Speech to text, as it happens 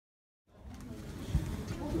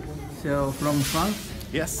So from France,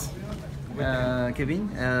 Yes. Kevin,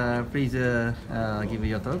 please give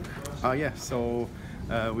your talk. Yeah. So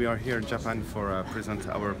we are here in Japan for present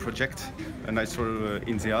our project, a natural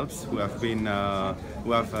in the Alps. Who have been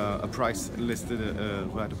who have a price listed.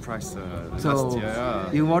 Who had a price last year.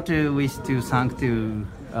 You want to wish to thank to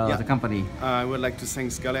the company. I would like to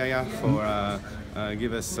thank Galeria for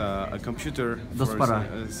give us a computer. Dospara.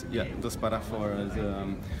 Dospara for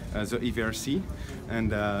the IVRC,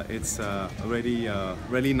 and it's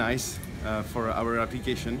really nice for our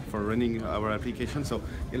application, for running our application. So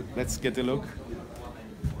let's get a look.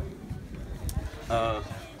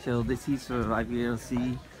 So this is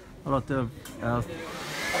IVRC, a lot of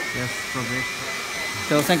project.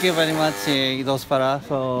 So thank you very much, Dospara,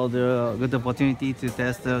 for the good opportunity to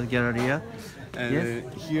test the Galleria. And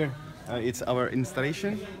here it's our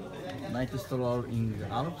installation. Night stroller in the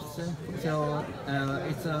Alps. So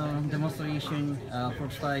it's a demonstration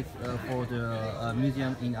prototype for the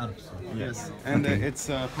museum in Alps. Yes, and it's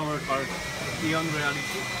powered by Beyond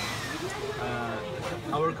Reality.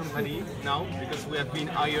 Our company now, because we have been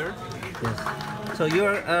hired. Yes. So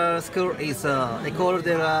your school is École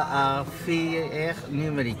de la filière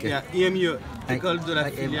numérique. Yeah, EMU, École de la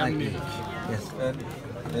filière numérique. Yes.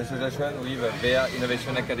 The association with VR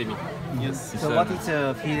Innovation Academy. Yes. So what is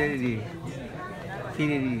filière?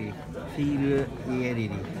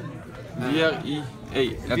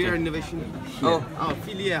 VR Innovation. Oh,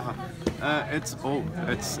 filière. It's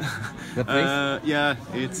The place? yeah,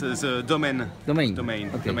 it's the domain. Domain.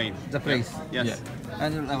 Okay. Domain. The place. Yes. Yeah.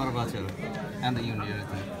 And laboratory and the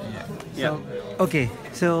university. Yeah. So, okay.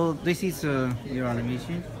 So this is your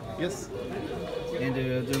animation. Yes. And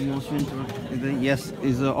the motion, yes,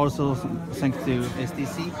 is also thanks to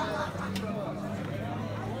STC.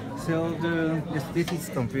 So this is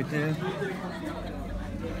computer.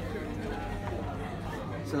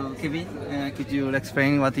 So Kevin, could you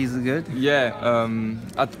explain what is good? yeah.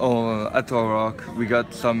 At our work, we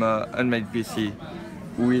got some unmade PC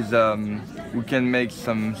with we can make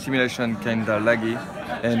some simulation kinda laggy,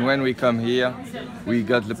 and when we come here, we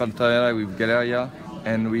got the partenariat with Galeria,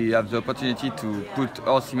 and we have the opportunity to put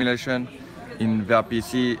our simulation in their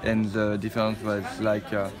PC, and the difference was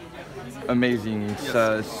like amazing. It's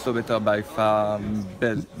so better by far,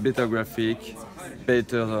 better graphic,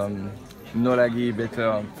 better no laggy,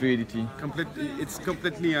 better fluidity. It's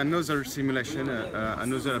completely another simulation,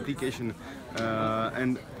 another application,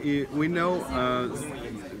 and we know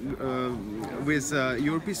with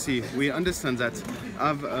your PC, we understand that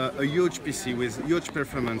have a huge PC with huge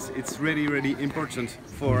performance. It's really important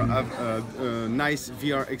for have a nice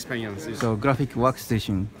VR experiences. So graphic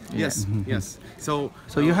workstation. Yes, Yeah. yes. So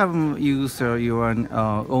you have used your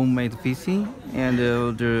own made PC, and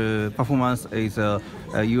the performance is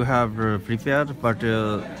you have prepared, but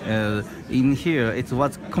in here it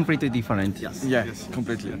was completely different. yes, Yeah, yes.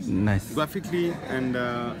 completely. Nice. Graphically and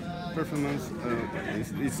performance,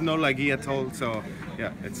 it's not laggy at all. So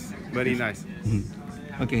yeah, it's very nice.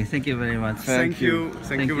 Okay, thank you very much. Thank you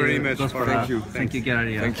very much. Dospara. Thank you. Thank you,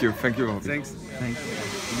 Galleria. Thank you. Thanks. Thanks.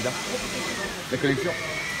 La collection.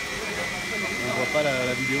 On voit pas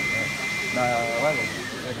la vidéo. Bah ouais,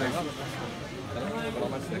 c'est pas grave.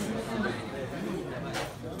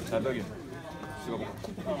 Ça bug. C'est bon.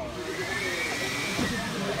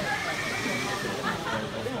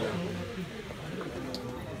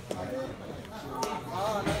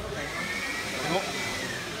 Bon.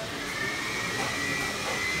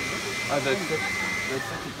 Ah, that's it. That's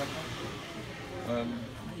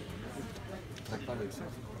it.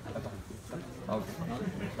 Attends. Ah, okay.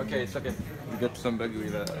 Okay, it's okay. We got some bug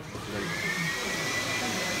with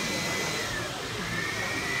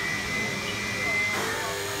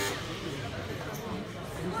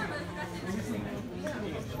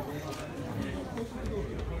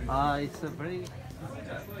It's a very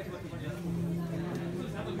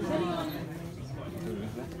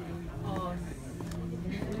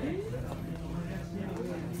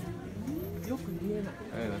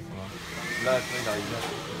Ouais, là, ça va. Là, il arrive là.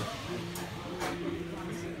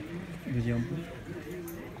 Deuxième.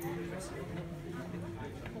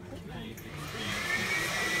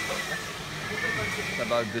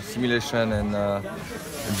 About the simulation and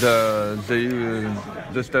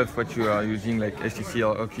the stuff what you are using like HTC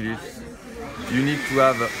or Oculus, you need to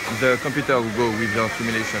have the computer who go with your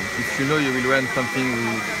simulation. If you know you will run something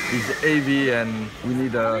is heavy and we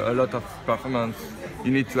need a lot of performance,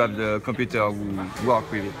 you need to have the computer who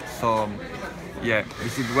work with it. So yeah,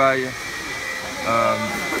 this is why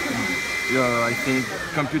I think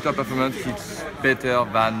computer performance is better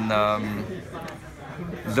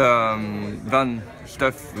the van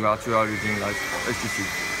stuff we are using like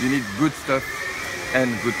HTC. You need good stuff and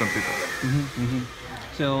good computer.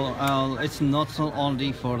 So it's not so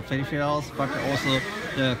only for peripherals, but also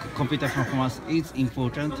the computer performance is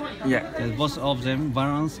important. Yeah. Both of them,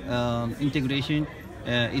 balance, integration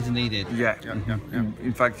is needed. Yeah.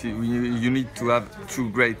 In fact, you need to have two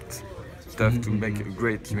great stuff to make a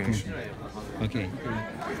great simulation. Okay.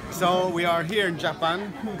 So we are here in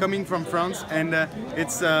Japan, coming from France, and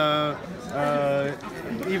it's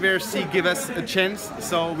IVRC give us a chance.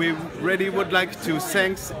 So we really would like to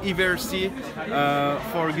thank IVRC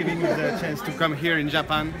for giving us the chance to come here in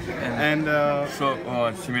Japan and so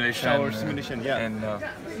our simulation, yeah, and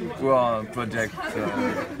our project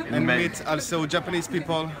and meet also Japanese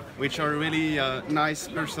people, which are really nice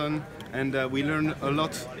person. And we learn a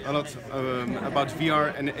lot about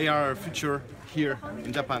VR and AR future here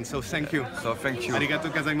in Japan. So thank you. So thank you. Arigato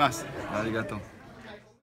gozaimasu. Arigato.